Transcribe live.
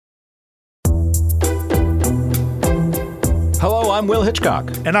I'm Will Hitchcock.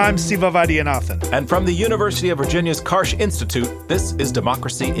 And I'm Siva Vaidyanathan. And from the University of Virginia's Karsh Institute, this is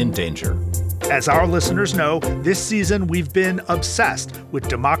Democracy in Danger. As our listeners know, this season we've been obsessed with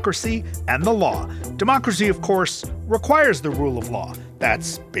democracy and the law. Democracy, of course, requires the rule of law.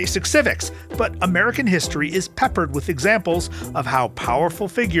 That's basic civics. But American history is peppered with examples of how powerful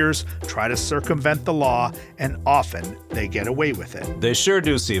figures try to circumvent the law, and often they get away with it. They sure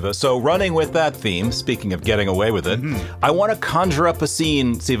do, Siva. So running with that theme, speaking of getting away with it, I want to conjure up a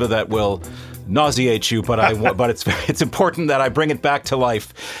scene, Siva, that will nauseate you, but it's important that I bring it back to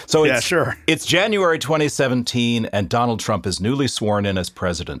life. So it's January 2017, and Donald Trump is newly sworn in as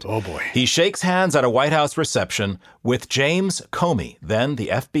president. Oh boy. He shakes hands at a White House reception with James Comey, then the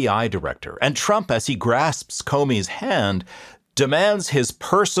FBI director. And Trump, as he grasps Comey's hand, demands his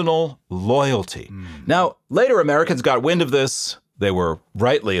personal loyalty. Now, later Americans got wind of this. They were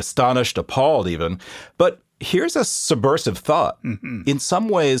rightly astonished, appalled even. But here's a subversive thought. In some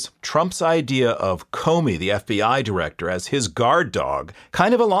ways, Trump's idea of Comey, the FBI director, as his guard dog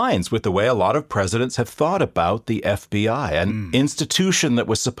kind of aligns with the way a lot of presidents have thought about the FBI, an institution that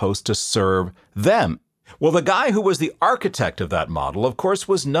was supposed to serve them. Well, the guy who was the architect of that model, of course,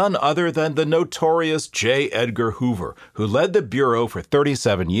 was none other than the notorious J. Edgar Hoover, who led the Bureau for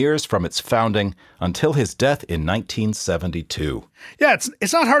 37 years from its founding until his death in 1972. Yeah,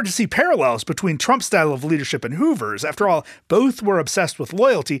 it's not hard to see parallels between Trump's style of leadership and Hoover's. After all, both were obsessed with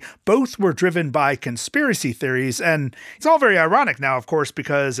loyalty, both were driven by conspiracy theories, and it's all very ironic now, of course,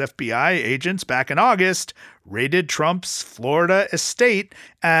 because FBI agents back in August raided Trump's Florida estate,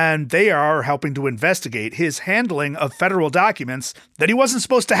 and they are helping to investigate his handling of federal documents that he wasn't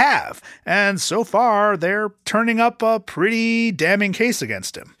supposed to have. And so far, they're turning up a pretty damning case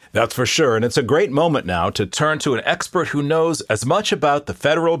against him. That's for sure. And it's a great moment now to turn to an expert who knows as much about the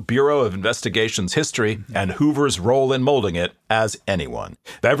Federal Bureau of Investigation's history and Hoover's role in molding it as anyone.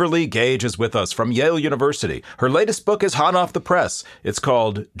 Beverly Gage is with us from Yale University. Her latest book is hot off the press. It's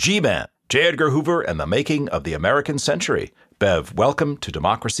called G-Man, J. Edgar Hoover and the Making of the American Century. Bev, welcome to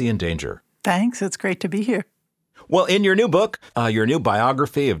Democracy in Danger. Thanks. It's great to be here. Well, in your new book, your new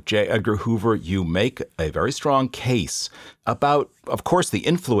biography of J. Edgar Hoover, you make a very strong case about, of course, the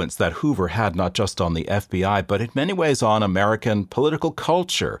influence that Hoover had not just on the FBI, but in many ways on American political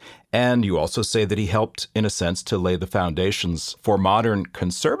culture. And you also say that he helped, in a sense, to lay the foundations for modern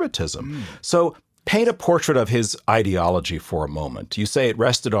conservatism. So paint a portrait of his ideology for a moment. You say it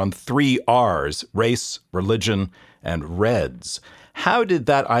rested on 3 R's: race, religion, and Reds. How did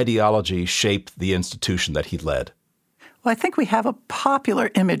that ideology shape the institution that he led? Well, I think we have a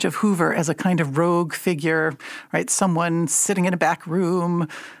popular image of Hoover as a kind of rogue figure, right? Someone sitting in a back room,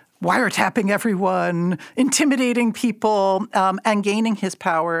 wiretapping everyone, intimidating people, and gaining his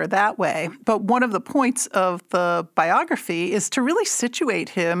power that way. But one of the points of the biography is to really situate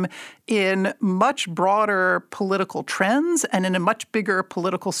him in much broader political trends and in a much bigger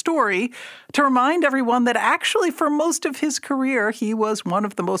political story, to remind everyone that actually for most of his career, he was one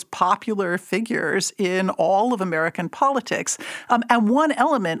of the most popular figures in all of American politics. And one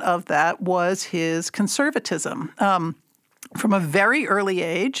element of that was his conservatism. From a very early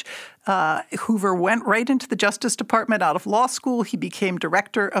age, Hoover went right into the Justice Department out of law school. He became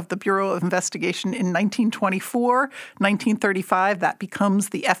director of the Bureau of Investigation in 1924. 1935, that becomes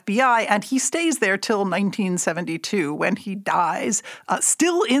the FBI, and he stays there till 1972 when he dies,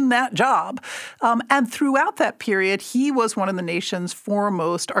 still in that job. And throughout that period, he was one of the nation's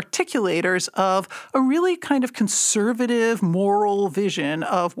foremost articulators of a really kind of conservative moral vision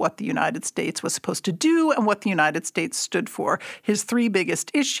of what the United States was supposed to do and what the United States stood for. His 3 biggest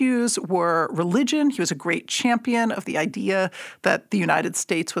issues were religion. He was a great champion of the idea that the United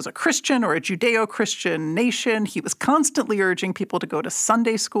States was a Christian or a Judeo-Christian nation. He was constantly urging people to go to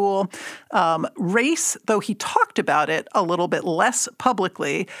Sunday school. Race, though he talked about it a little bit less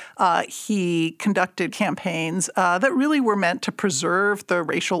publicly, he conducted campaigns that really were meant to preserve the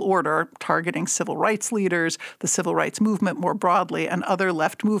racial order, targeting civil rights leaders, the civil rights movement more broadly, and other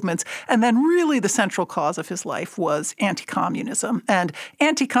left movements. And then really the central cause of his life was anti-communism. And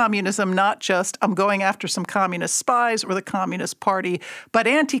anti-communism, not just I'm going after some communist spies or the Communist Party, but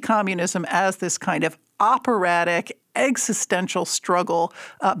anti-communism as this kind of operatic existential struggle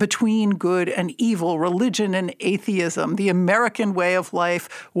between good and evil, religion and atheism, the American way of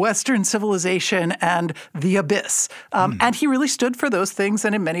life, Western civilization, and the abyss. And he really stood for those things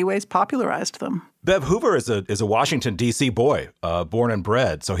and in many ways popularized them. Bev, Hoover is a Washington, D.C. boy, born and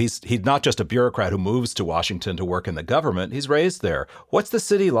bred. So he's not just a bureaucrat who moves to Washington to work in the government. He's raised there. What's the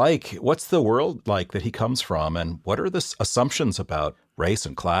city like? What's the world like that he comes from? And what are the assumptions about race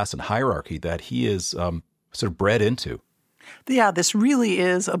and class and hierarchy that he is sort of bred into? Yeah, this really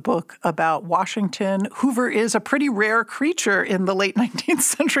is a book about Washington. Hoover is a pretty rare creature in the late 19th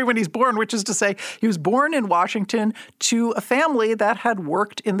century when he's born, which is to say he was born in Washington to a family that had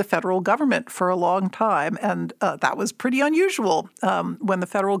worked in the federal government for a long time. And that was pretty unusual when the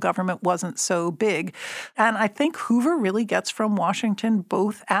federal government wasn't so big. And I think Hoover really gets from Washington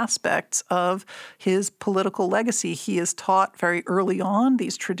both aspects of his political legacy. He is taught very early on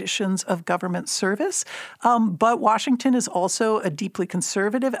these traditions of government service, but Washington is also a deeply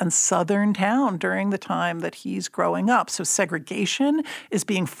conservative and Southern town during the time that he's growing up. So segregation is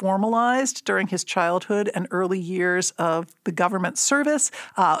being formalized during his childhood and early years of the government service.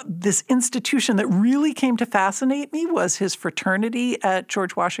 This institution that really came to fascinate me was his fraternity at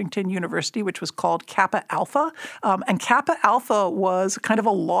George Washington University, which was called Kappa Alpha. And Kappa Alpha was kind of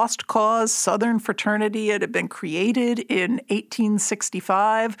a lost cause Southern fraternity. It had been created in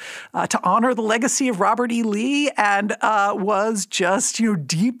 1865 to honor the legacy of Robert E. Lee and was just,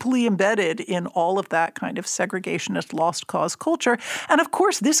 deeply embedded in all of that kind of segregationist lost cause culture. And of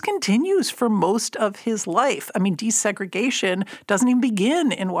course, this continues for most of his life. I mean, desegregation doesn't even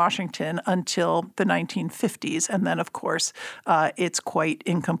begin in Washington until the 1950s. And then, of course, it's quite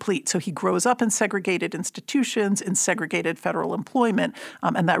incomplete. So he grows up in segregated institutions, in segregated federal employment,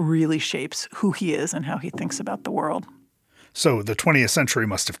 and that really shapes who he is and how he thinks about the world. So the 20th century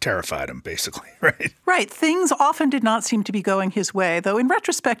must have terrified him, basically, right? Right. Things often did not seem to be going his way, though in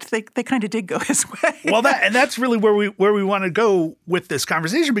retrospect, they kind of did go his way. Well, that's really where we want to go with this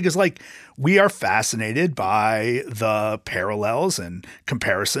conversation, because we are fascinated by the parallels and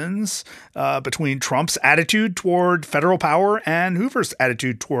comparisons between Trump's attitude toward federal power and Hoover's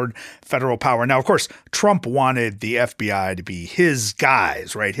attitude toward federal power. Now, of course, Trump wanted the FBI to be his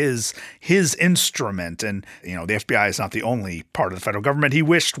guys, right? His instrument. And, the FBI is not the only part of the federal government he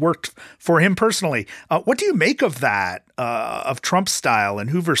wished worked for him personally. What do you make of that, of Trump's style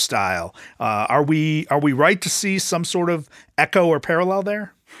and Hoover's style? Are we right to see some sort of echo or parallel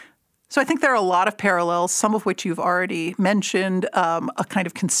there? So I think there are a lot of parallels, some of which you've already mentioned, a kind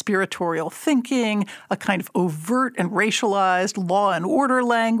of conspiratorial thinking, a kind of overt and racialized law and order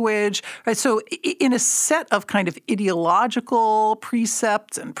language. Right? So in a set of kind of ideological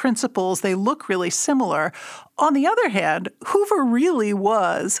precepts and principles, they look really similar. On the other hand, Hoover really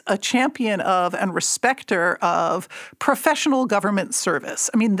was a champion of and respecter of professional government service.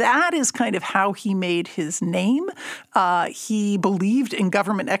 I mean, that is kind of how he made his name. He believed in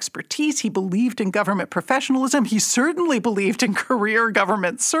government expertise. He believed in government professionalism. He certainly believed in career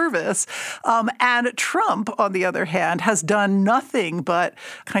government service. And Trump, on the other hand, has done nothing but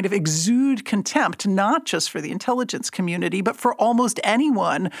kind of exude contempt, not just for the intelligence community, but for almost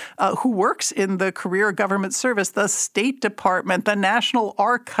anyone who works in the career government service. The State Department, the National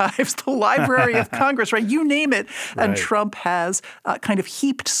Archives, the Library of Congress, right? You name it. And Right. Trump has kind of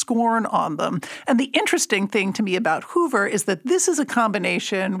heaped scorn on them. And the interesting thing to me about Hoover is that this is a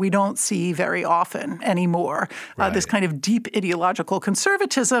combination we don't see very often anymore. Right. This kind of deep ideological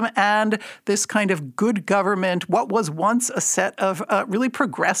conservatism and this kind of good government, what was once a set of really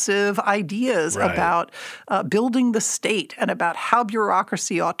progressive ideas Right. about building the state and about how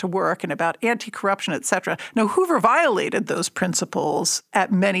bureaucracy ought to work and about anti-corruption, et cetera. Now, Hoover violated those principles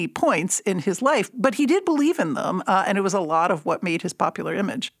at many points in his life, but he did believe in them, and it was a lot of what made his popular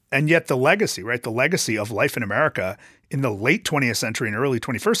image. And yet the legacy, right? The legacy of life in America in the late 20th century and early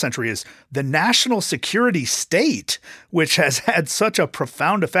 21st century is the national security state, which has had such a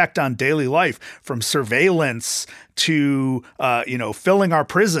profound effect on daily life, from surveillance to, filling our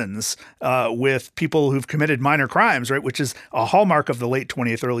prisons with people who've committed minor crimes, right? Which is a hallmark of the late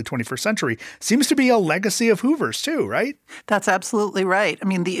 20th, early 21st century. Seems to be a legacy of Hoover's too, right? That's absolutely right. I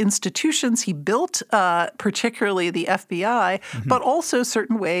mean, the institutions he built, particularly the FBI, but also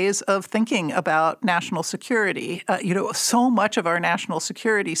certain ways of thinking about national security. So much of our national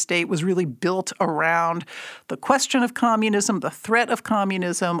security state was really built around the question of communism, the threat of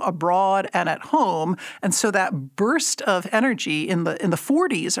communism abroad and at home. And so that burst of energy in the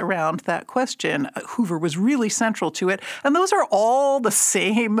 40s around that question, Hoover was really central to it. And those are all the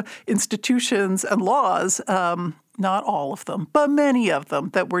same institutions and laws, not all of them, but many of them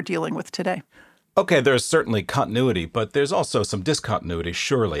that we're dealing with today. Okay, there's certainly continuity, but there's also some discontinuity,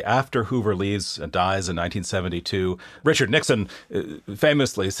 surely. After Hoover leaves and dies in 1972, Richard Nixon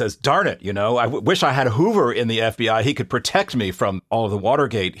famously says, darn it, I wish I had Hoover in the FBI. He could protect me from all of the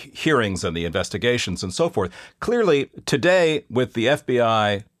Watergate hearings and the investigations and so forth. Clearly, today, with the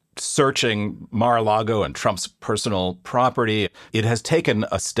FBI searching Mar-a-Lago and Trump's personal property, it has taken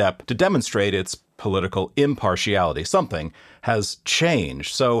a step to demonstrate its political impartiality. Something has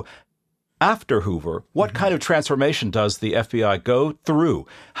changed. So after Hoover, what kind of transformation does the FBI go through?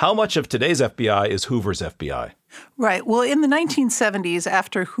 How much of today's FBI is Hoover's FBI? Right. Well, in the 1970s,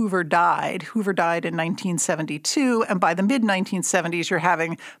 after Hoover died in 1972, and by the mid-1970s, you're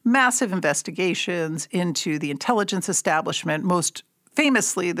having massive investigations into the intelligence establishment, most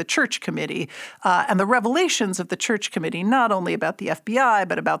famously the Church Committee, and the revelations of the Church Committee, not only about the FBI,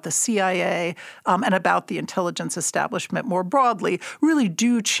 but about the CIA and about the intelligence establishment more broadly, really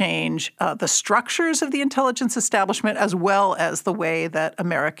do change the structures of the intelligence establishment as well as the way that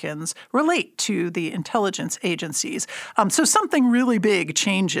Americans relate to the intelligence agencies. So something really big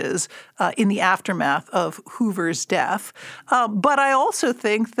changes in the aftermath of Hoover's death. But I also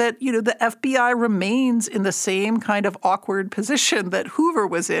think that, the FBI remains in the same kind of awkward position that Hoover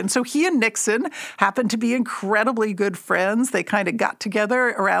was in. So he and Nixon happened to be incredibly good friends. They kind of got together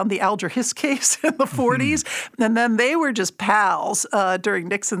around the Alger Hiss case in the 40s. And then they were just pals during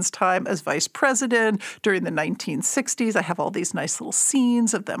Nixon's time as vice president. During the 1960s, I have all these nice little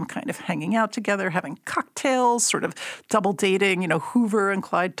scenes of them kind of hanging out together, having cocktails, sort of double dating, Hoover and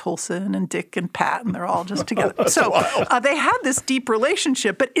Clyde Tolson and Dick and Pat, and they're all just together. So they had this deep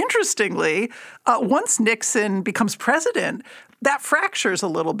relationship. But interestingly, once Nixon becomes president, that fractures a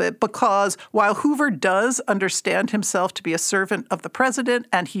little bit because while Hoover does understand himself to be a servant of the president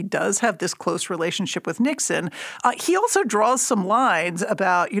and he does have this close relationship with Nixon, he also draws some lines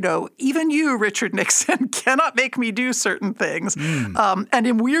about, even you, Richard Nixon, cannot make me do certain things. And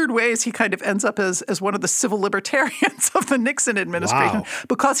in weird ways, he kind of ends up as one of the civil libertarians of the Nixon administration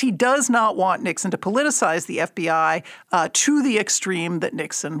because he does not want Nixon to politicize the FBI to the extreme that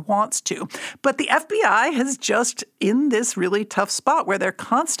Nixon wants to. But the FBI has just in this really tough spot where they're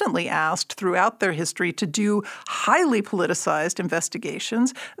constantly asked throughout their history to do highly politicized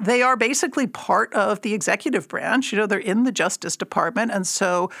investigations. They are basically part of the executive branch. They're in the Justice Department. And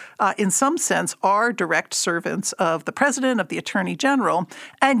so in some sense are direct servants of the president, of the attorney general,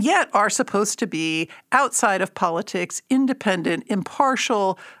 and yet are supposed to be outside of politics, independent,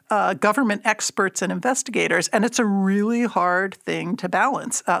 impartial, government experts and investigators, and it's a really hard thing to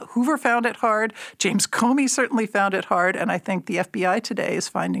balance. Hoover found it hard. James Comey certainly found it hard, and I think the FBI today is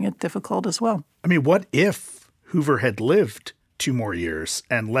finding it difficult as well. I mean, what if Hoover had lived 2 more years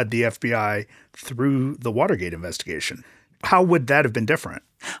and led the FBI through the Watergate investigation? How would that have been different?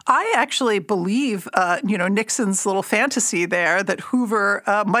 I actually believe, Nixon's little fantasy there that Hoover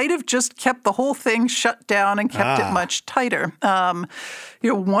might have just kept the whole thing shut down and kept it much tighter.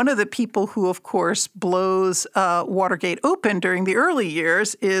 One of the people who, of course, blows Watergate open during the early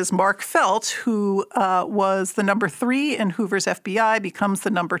years is Mark Felt, who was the number 3 in Hoover's FBI, becomes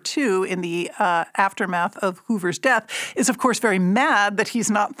the number 2 in the aftermath of Hoover's death, is, of course, very mad that he's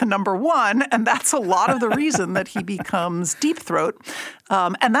not the number 1, and that's a lot of the reason that he becomes Deep Throat.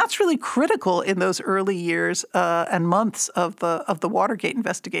 And that's really critical in those early years and months of the Watergate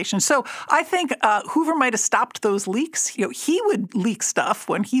investigation. So I think Hoover might have stopped those leaks. He would leak stuff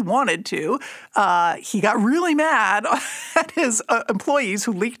when he wanted to. He got really mad at his employees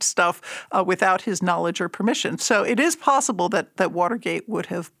who leaked stuff without his knowledge or permission. So it is possible that Watergate would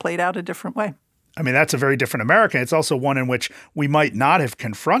have played out a different way. I mean, that's a very different America. It's also one in which we might not have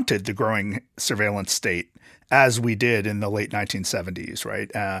confronted the growing surveillance state as we did in the late 1970s,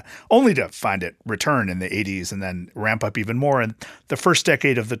 right? Only to find it return in the 80s and then ramp up even more in the first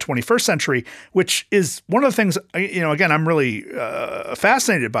decade of the 21st century, which is one of the things, again, I'm really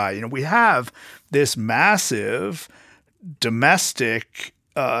fascinated by. We have this massive domestic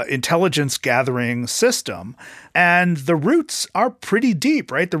intelligence gathering system, and the roots are pretty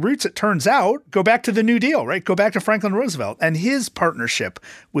deep, right? The roots, it turns out, go back to the New Deal, right? Go back to Franklin Roosevelt and his partnership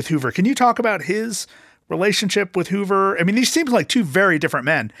with Hoover. Can you talk about his relationship with Hoover? I mean, these seem like 2 very different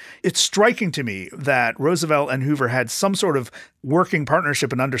men. It's striking to me that Roosevelt and Hoover had some sort of working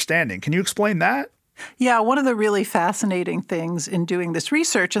partnership and understanding. Can you explain that? Yeah, one of the really fascinating things in doing this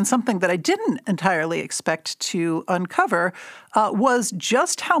research, and something that I didn't entirely expect to uncover, was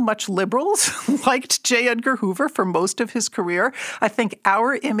just how much liberals liked J. Edgar Hoover for most of his career. I think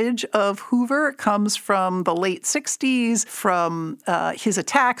our image of Hoover comes from the late 60s, from his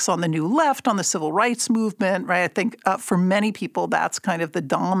attacks on the New Left, on the civil rights movement, right? I think for many people, that's kind of the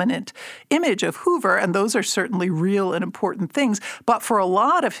dominant image of Hoover, and those are certainly real and important things. But for a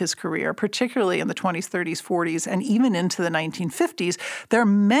lot of his career, particularly in the 20th 1920s, 30s, 40s, and even into the 1950s, there are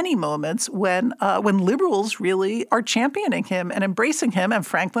many moments when liberals really are championing him and embracing him, and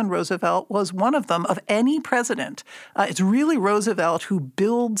Franklin Roosevelt was one of them, of any president. It's really Roosevelt who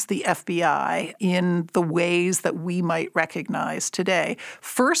builds the FBI in the ways that we might recognize today.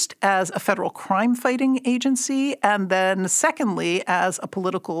 First, as a federal crime-fighting agency, and then secondly, as a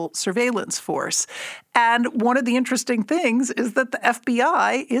political surveillance force. And one of the interesting things is that the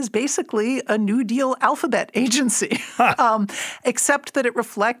FBI is basically a New Deal alphabet agency, except that it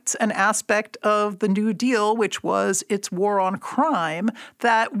reflects an aspect of the New Deal, which was its war on crime,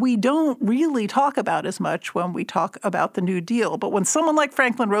 that we don't really talk about as much when we talk about the New Deal. But when someone like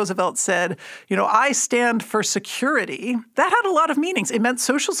Franklin Roosevelt said, I stand for security, that had a lot of meanings. It meant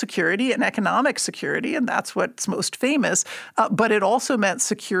social security and economic security, and that's what's most famous. But it also meant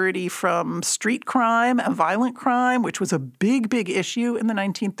security from street crime and violent crime, which was a big, big issue in the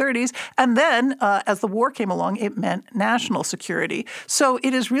 1930s. And then, as the war came along, it meant national security. So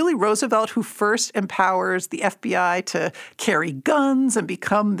it is really Roosevelt who first empowers the FBI to carry guns and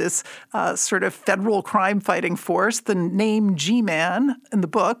become this sort of federal crime-fighting force. The name G-Man in the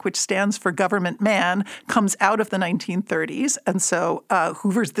book, which stands for government man, comes out of the 1930s. And so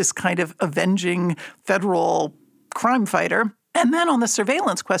Hoover's this kind of avenging federal crime fighter. And then on the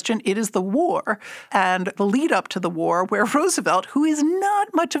surveillance question, it is the war and the lead up to the war where Roosevelt, who is not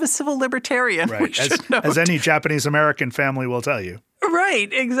much of a civil libertarian, right, as any Japanese-American family will tell you. Right,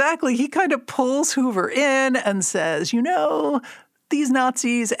 exactly. He kind of pulls Hoover in and says, these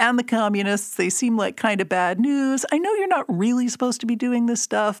Nazis and the communists, they seem like kind of bad news. I know you're not really supposed to be doing this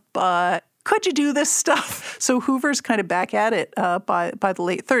stuff, but could you do this stuff? So Hoover's kind of back at it by the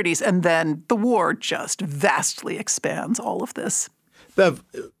late 30s. And then the war just vastly expands all of this. Bev,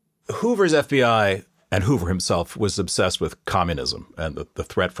 Hoover's FBI and Hoover himself was obsessed with communism and the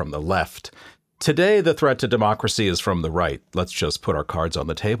threat from the left. Today, the threat to democracy is from the right. Let's just put our cards on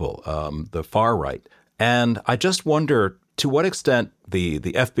the table, the far right. And I just wonder to what extent the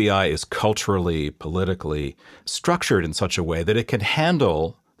FBI is culturally, politically structured in such a way that it can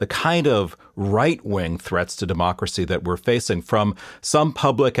handle the kind of right-wing threats to democracy that we're facing from some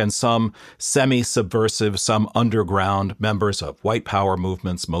public and some semi-subversive, some underground members of white power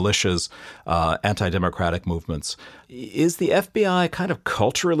movements, militias, anti-democratic movements. Is the FBI kind of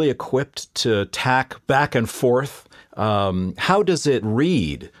culturally equipped to tack back and forth? How does it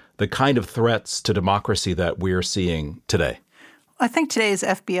read the kind of threats to democracy that we're seeing today? I think today's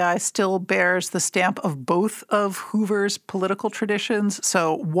FBI still bears the stamp of both of Hoover's political traditions.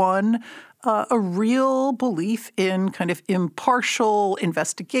 So one, a real belief in kind of impartial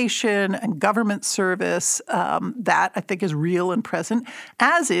investigation and government service that I think is real and present,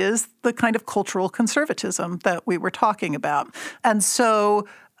 as is the kind of cultural conservatism that we were talking about. And so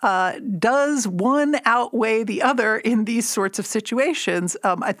does one outweigh the other in these sorts of situations?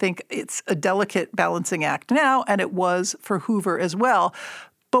 I think it's a delicate balancing act now, and it was for Hoover as well.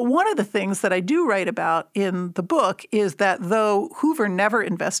 But one of the things that I do write about in the book is that though Hoover never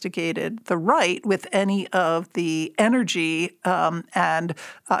investigated the right with any of the energy and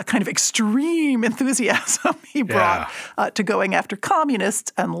kind of extreme enthusiasm he brought to going after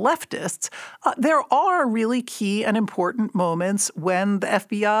communists and leftists, there are really key and important moments when the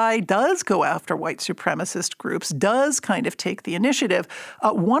FBI does go after white supremacist groups, does kind of take the initiative.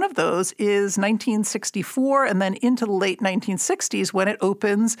 One of those is 1964 and then into the late 1960s when it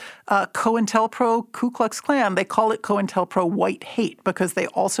opens COINTELPRO Ku Klux Klan. They call it COINTELPRO White Hate because they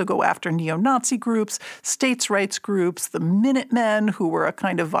also go after neo-Nazi groups, states' rights groups, the Minutemen, who were a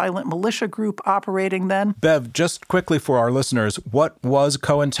kind of violent militia group operating then. Bev, just quickly for our listeners, what was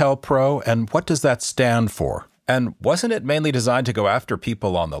COINTELPRO and what does that stand for? And wasn't it mainly designed to go after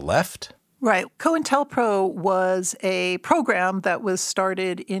people on the left? Right. COINTELPRO was a program that was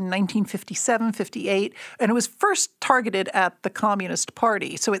started in 1957-58, and it was first targeted at the Communist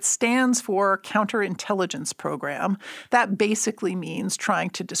Party. So it stands for Counterintelligence Program. That basically means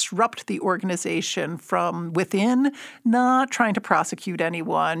trying to disrupt the organization from within, not trying to prosecute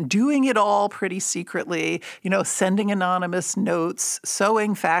anyone, doing it all pretty secretly, sending anonymous notes,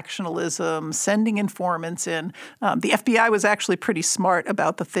 sowing factionalism, sending informants in. The FBI was actually pretty smart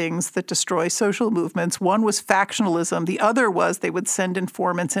about the things that destroy social movements. One was factionalism. The other was they would send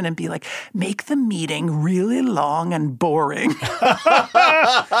informants in and be like, make the meeting really long and boring.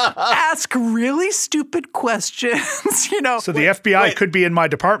 Ask really stupid questions, So the FBI could be in my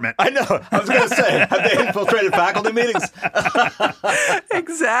department. I know. I was going to say, have they infiltrated faculty meetings?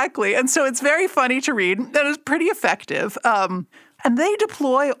 Exactly. And so it's very funny to read. And it's pretty effective. And they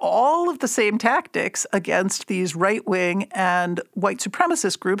deploy all of the same tactics against these right-wing and white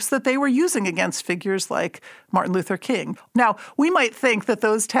supremacist groups that they were using against figures like Martin Luther King. Now, we might think that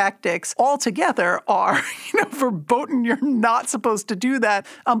those tactics altogether are, verboten. You're not supposed to do that.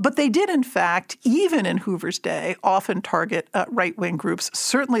 But they did, in fact, even in Hoover's day, often target right-wing groups.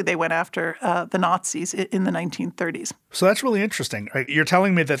 Certainly they went after the Nazis in the 1930s. So that's really interesting. You're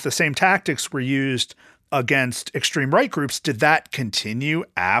telling me that the same tactics were used against extreme right groups. Did that continue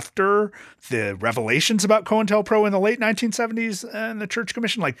after the revelations about COINTELPRO in the late 1970s and the Church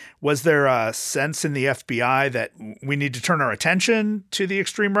Commission? Was there a sense in the FBI that we need to turn our attention to the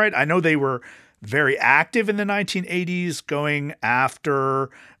extreme right? I know they were very active in the 1980s, going after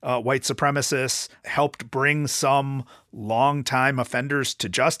white supremacists, helped bring some longtime offenders to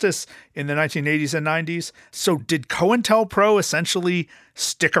justice in the 1980s and 90s. So did COINTELPRO essentially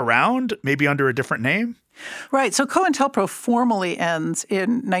stick around, maybe under a different name? Right. So COINTELPRO formally ends in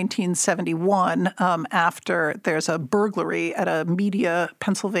 1971 after there's a burglary at a Media,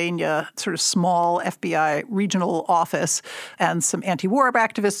 Pennsylvania, sort of small FBI regional office, and some anti-war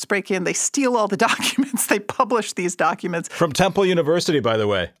activists break in. They steal all the documents. They publish these documents. From Temple University, by the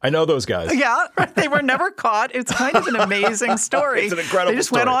way. I know those guys. Yeah. They were never caught. It's kind of an amazing story. It's an incredible They just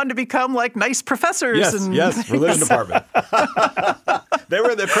story. went on to become nice professors. Yes, religion department. They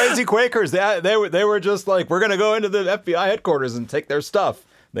were the crazy Quakers. They were just we're going to go into the FBI headquarters and take their stuff.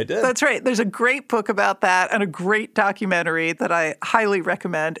 They did. That's right. There's a great book about that and a great documentary that I highly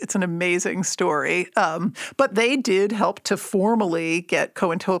recommend. It's an amazing story. But they did help to formally get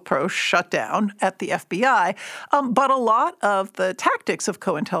COINTELPRO shut down at the FBI. But a lot of the tactics of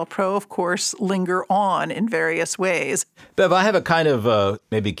COINTELPRO, of course, linger on in various ways. Bev, I have a kind of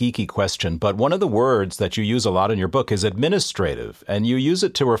maybe geeky question, but one of the words that you use a lot in your book is administrative, and you use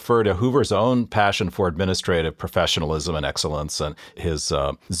it to refer to Hoover's own passion for administrative professionalism and excellence and his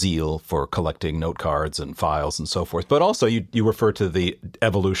zeal for collecting note cards and files and so forth. But also you refer to the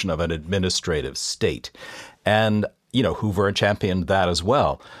evolution of an administrative state. And Hoover championed that as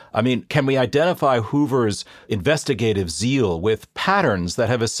well. I mean, can we identify Hoover's investigative zeal with patterns that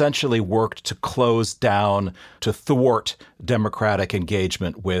have essentially worked to close down, to thwart democratic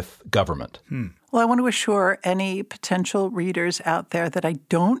engagement with government? Well, I want to assure any potential readers out there that I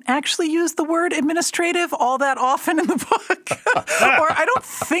don't actually use the word administrative all that often in the book. Or I don't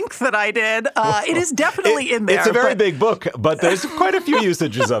think that I did. It is definitely in there. It's a very big book, but there's quite a few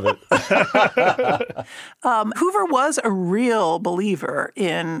usages of it. Hoover was a real believer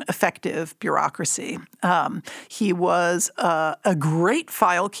in effective bureaucracy. He was a great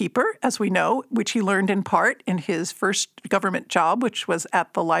file keeper, as we know, which he learned in part in his first government job, which was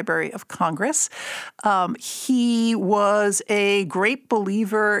at the Library of Congress. He was a great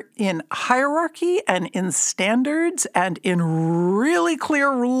believer in hierarchy and in standards and in really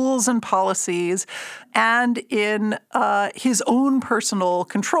clear rules and policies and in his own personal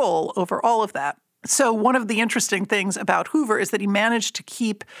control over all of that. So one of the interesting things about Hoover is that he managed to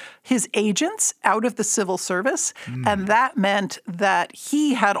keep his agents out of the civil service, and that meant that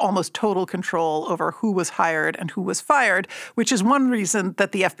he had almost total control over who was hired and who was fired, which is one reason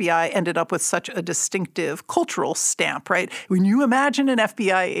that the FBI ended up with such a distinctive cultural stamp, right? When you imagine an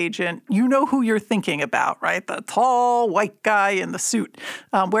FBI agent, you know who you're thinking about, right? The tall white guy in the suit.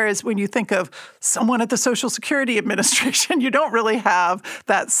 Whereas when you think of someone at the Social Security Administration, you don't really have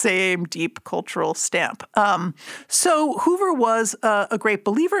that same deep cultural stamp. So Hoover was a great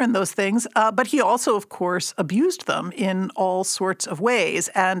believer in those things, but he also, of course, abused them in all sorts of ways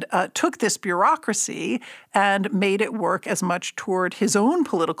and took this bureaucracy and made it work as much toward his own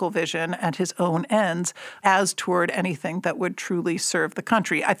political vision and his own ends as toward anything that would truly serve the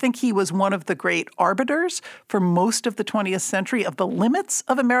country. I think he was one of the great arbiters for most of the 20th century of the limits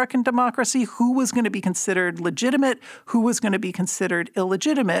of American democracy, who was going to be considered legitimate, who was going to be considered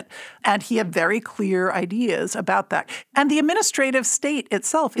illegitimate, and he had very clear ideas about that. And the administrative state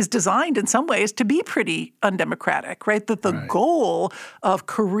itself is designed in some ways to be pretty undemocratic, right? That the goal of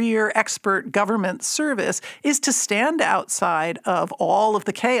career expert government service is to stand outside of all of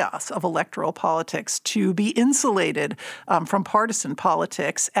the chaos of electoral politics, to be insulated from partisan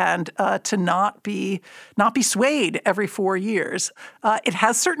politics, and to not be swayed every 4 years. It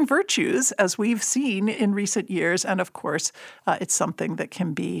has certain virtues, as we've seen in recent years, and of course, it's something that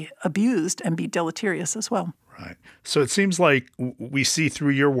can be abused and be deleterious as well. Right. So it seems like we see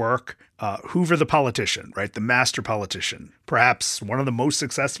through your work Hoover the politician, right? The master politician, perhaps one of the most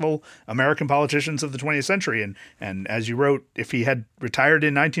successful American politicians of the 20th century. And as you wrote, if he had retired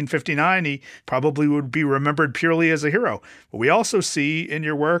in 1959, he probably would be remembered purely as a hero. But we also see in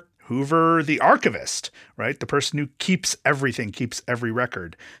your work Hoover the archivist, right? The person who keeps everything, keeps every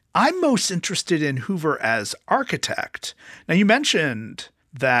record. I'm most interested in Hoover as architect. Now, you mentioned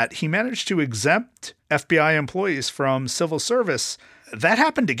that he managed to exempt FBI employees from civil service. That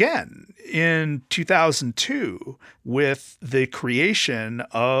happened again in 2002 with the creation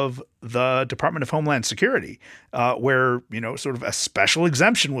of the Department of Homeland Security, where, sort of a special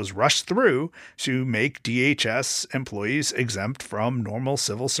exemption was rushed through to make DHS employees exempt from normal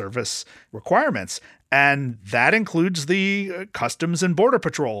civil service requirements. And that includes the Customs and Border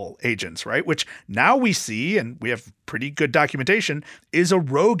Patrol agents, right? Which now we see, and we have pretty good documentation, is a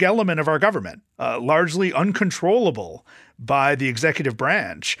rogue element of our government, largely uncontrollable by the executive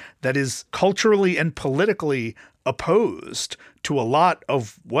branch that is culturally and politically opposed to a lot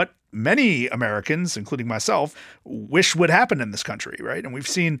of what many Americans, including myself, wish would happen in this country, right? And we've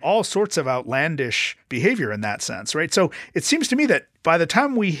seen all sorts of outlandish behavior in that sense, right? So it seems to me that by the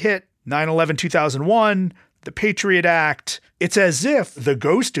time we hit 9/11/2001, the Patriot Act, it's as if the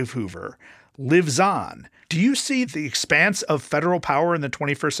ghost of Hoover lives on. Do you see the expanse of federal power in the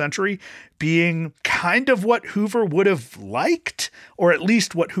 21st century being kind of what Hoover would have liked, or at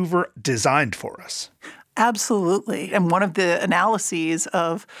least what Hoover designed for us? Absolutely. And one of the analyses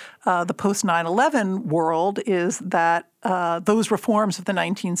of the post-9/11 world is that those reforms of the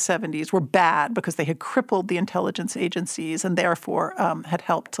 1970s were bad because they had crippled the intelligence agencies and therefore had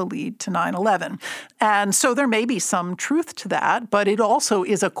helped to lead to 9/11. And so there may be some truth to that, but it also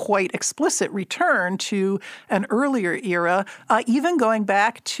is a quite explicit return to an earlier era, even going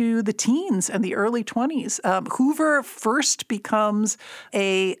back to the teens and the early 20s. Hoover first becomes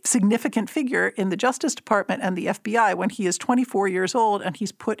a significant figure in the Justice Department and the FBI when he is 24 years old, and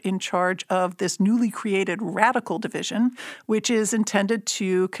he's put in charge of this newly created Radical Division, which is intended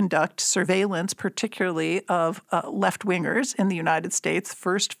to conduct surveillance, particularly of left-wingers in the United States,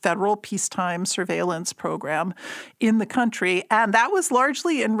 first federal peacetime surveillance program in the country. And that was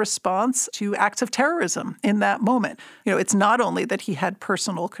largely in response to acts of terrorism in that moment. It's not only that he had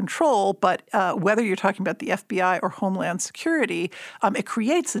personal control, but whether you're talking about the FBI or Homeland Security, it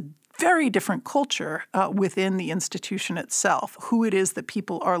creates a very different culture within the institution itself, who it is that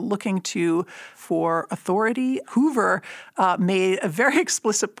people are looking to for authority. Hoover made a very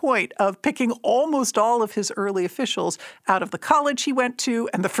explicit point of picking almost all of his early officials out of the college he went to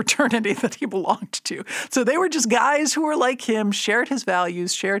and the fraternity that he belonged to. So they were just guys who were like him, shared his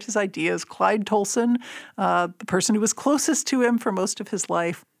values, shared his ideas. Clyde Tolson, the person who was closest to him for most of his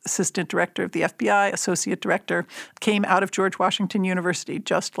life, assistant director of the FBI, associate director, came out of George Washington University,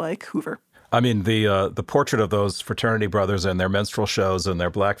 just like Hoover. I mean, the portrait of those fraternity brothers and their minstrel shows and their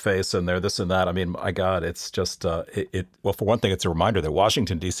blackface and their this and that, I mean, my God, it's just, well, for one thing, it's a reminder that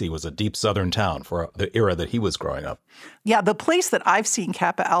Washington, D.C. was a deep Southern town for the era that he was growing up. Yeah, the place that I've seen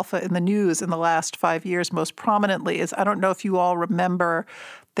Kappa Alpha in the news in the last 5 years most prominently is, I don't know if you all remember,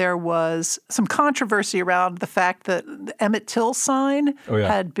 there was some controversy around the fact that the Emmett Till sign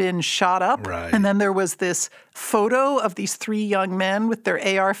had been shot up. Right. And then there was this photo of these three young men with their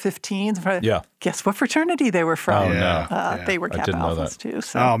AR-15s. Yeah. Guess what fraternity they were from? Oh, no. They were Kappa Alphas, too.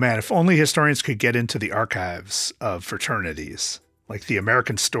 So. Oh, man, if only historians could get into the archives of fraternities. Like the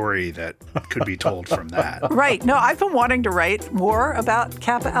American story that could be told from that. Right. No, I've been wanting to write more about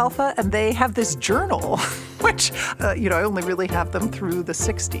Kappa Alpha, and they have this journal, which, I only really have them through the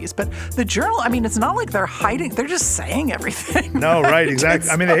 60s. But the journal, I mean, it's not like they're hiding. They're just saying everything. No, right, exactly.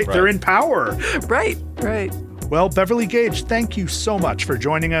 I mean, they're in power. Right. Well, Beverly Gage, thank you so much for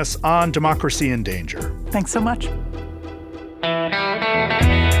joining us on Democracy in Danger. Thanks so much.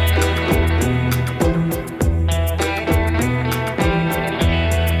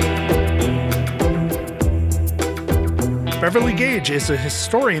 Beverly Gage is a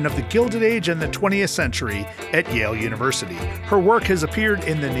historian of the Gilded Age and the 20th century at Yale University. Her work has appeared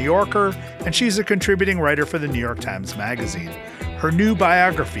in The New Yorker, and she's a contributing writer for the New York Times Magazine. Her new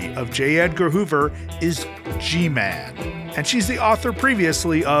biography of J. Edgar Hoover is G-Man, and she's the author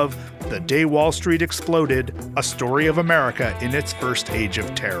previously of The Day Wall Street Exploded, A Story of America in Its First Age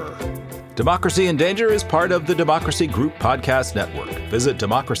of Terror. Democracy in Danger is part of the Democracy Group Podcast Network. Visit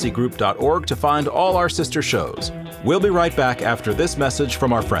democracygroup.org to find all our sister shows. We'll be right back after this message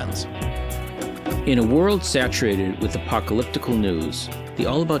from our friends. In a world saturated with apocalyptical news, the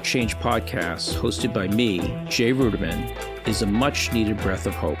All About Change podcast, hosted by me, Jay Ruderman, is a much-needed breath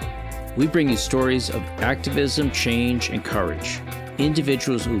of hope. We bring you stories of activism, change, and courage.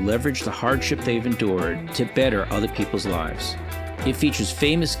 Individuals who leverage the hardship they've endured to better other people's lives. It features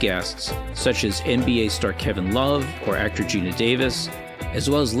famous guests, such as NBA star Kevin Love or actor Gina Davis, as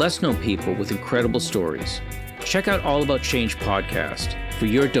well as less-known people with incredible stories. Check out All About Change podcast. for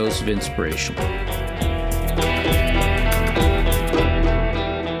your dose of inspiration.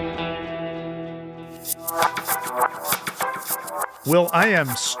 Will, I am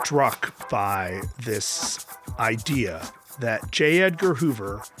struck by this idea that J. Edgar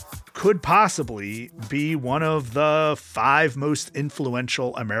Hoover could possibly be one of the 5 most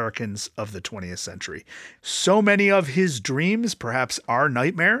influential Americans of the 20th century. So many of his dreams, perhaps our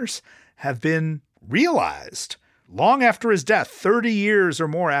nightmares, have been realized long after his death, 30 years or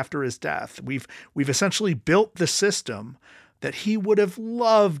more after his death. We've essentially built the system that he would have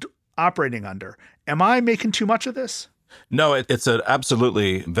loved operating under. Am I making too much of this? No, it's an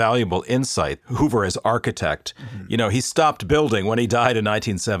absolutely valuable insight. Hoover as architect, he stopped building when he died in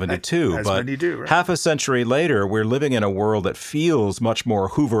 1972. As but many do, right? Half a century later, we're living in a world that feels much more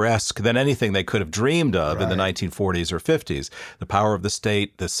Hoover-esque than anything they could have dreamed of in the 1940s or 50s. The power of the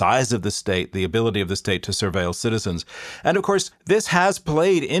state, the size of the state, the ability of the state to surveil citizens. And of course, this has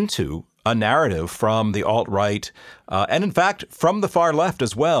played into a narrative from the alt-right, and in fact, from the far left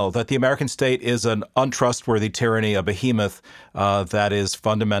as well, that the American state is an untrustworthy tyranny, a behemoth that is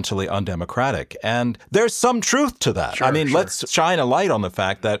fundamentally undemocratic. And there's some truth to that. Sure. Let's shine a light on the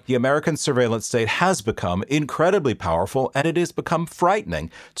fact that the American surveillance state has become incredibly powerful, and it has become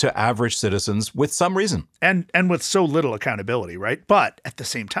frightening to average citizens with some reason. And with so little accountability, right? But at the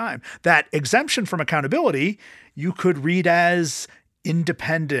same time, that exemption from accountability, you could read as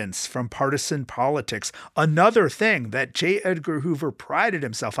independence from partisan politics, another thing that J. Edgar Hoover prided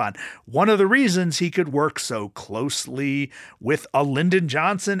himself on. One of the reasons he could work so closely with a Lyndon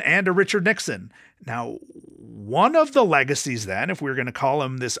Johnson and a Richard Nixon. Now, one of the legacies then, if we're going to call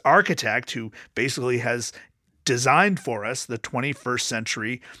him this architect who basically has designed for us the 21st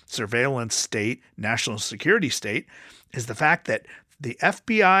century surveillance state, national security state, is the fact that the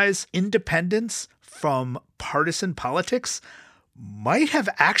FBI's independence from partisan politics might have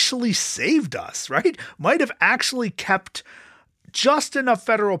actually saved us, right? Might have actually kept just enough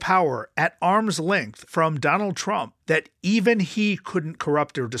federal power at arm's length from Donald Trump that even he couldn't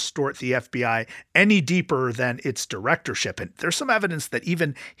corrupt or distort the FBI any deeper than its directorship. And there's some evidence that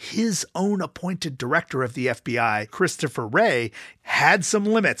even his own appointed director of the FBI, Christopher Wray, had some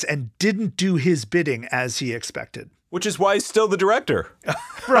limits and didn't do his bidding as he expected. Which is why he's still the director.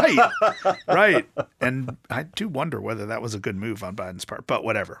 Right. And I do wonder whether that was a good move on Biden's part, but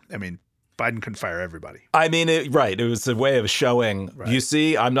whatever. I mean, Biden can fire everybody. It was a way of showing, you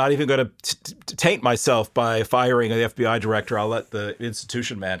see, I'm not even going to taint myself by firing the FBI director. I'll let the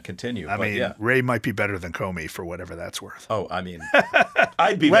institution man continue. Wray might be better than Comey for whatever that's worth.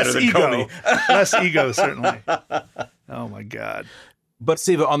 I'd be better than Comey. Less ego, certainly. Oh, my God. But,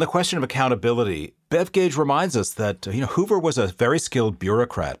 Steve, on the question of accountability, Bev Gage reminds us that Hoover was a very skilled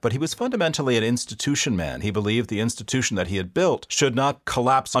bureaucrat, but he was fundamentally an institution man. He believed the institution that he had built should not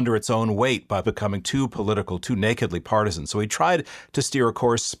collapse under its own weight by becoming too political, too nakedly partisan. So he tried to steer a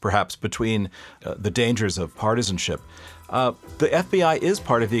course, perhaps, between the dangers of partisanship. The FBI is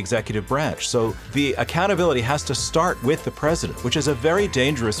part of the executive branch, so the accountability has to start with the president, which is a very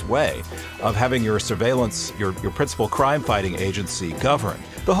dangerous way of having your surveillance, your principal crime-fighting agency govern.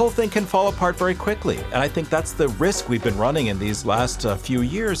 The whole thing can fall apart very quickly, and I think that's the risk we've been running in these last few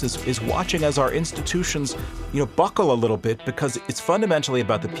years is watching as our institutions, buckle a little bit, because it's fundamentally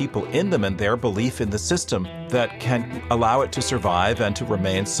about the people in them and their belief in the system that can allow it to survive and to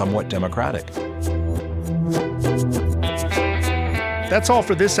remain somewhat democratic. That's all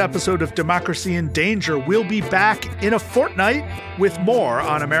for this episode of Democracy in Danger. We'll be back in a fortnight with more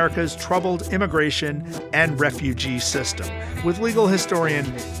on America's troubled immigration and refugee system with legal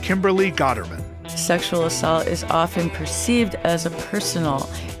historian Kimberly Godderman. Sexual assault is often perceived as a personal,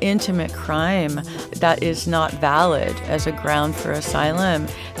 intimate crime that is not valid as a ground for asylum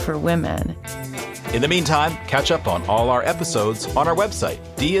for women. In the meantime, catch up on all our episodes on our website,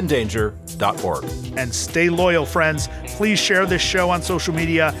 dindanger.org. And stay loyal, friends. Please share this show on social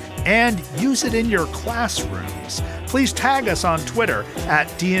media and use it in your classrooms. Please tag us on Twitter at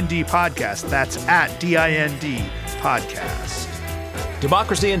DND Podcast. That's at DIND Podcast.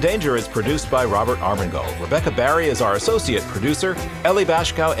 Democracy in Danger is produced by Robert Armengol. Rebecca Barry is our associate producer. Ellie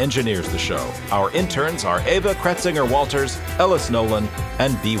Bashkow engineers the show. Our interns are Ava Kretzinger-Walters, Ellis Nolan,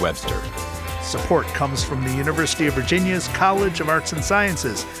 and B. Webster. Support comes from the University of Virginia's College of Arts and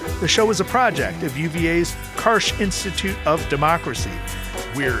Sciences. The show is a project of UVA's Karsh Institute of Democracy.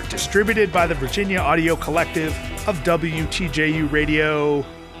 We're distributed by the Virginia Audio Collective of WTJU Radio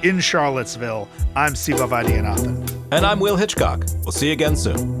in Charlottesville. I'm Siva Vaidyanathan. And I'm Will Hitchcock. We'll see you again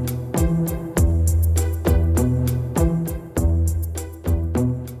soon.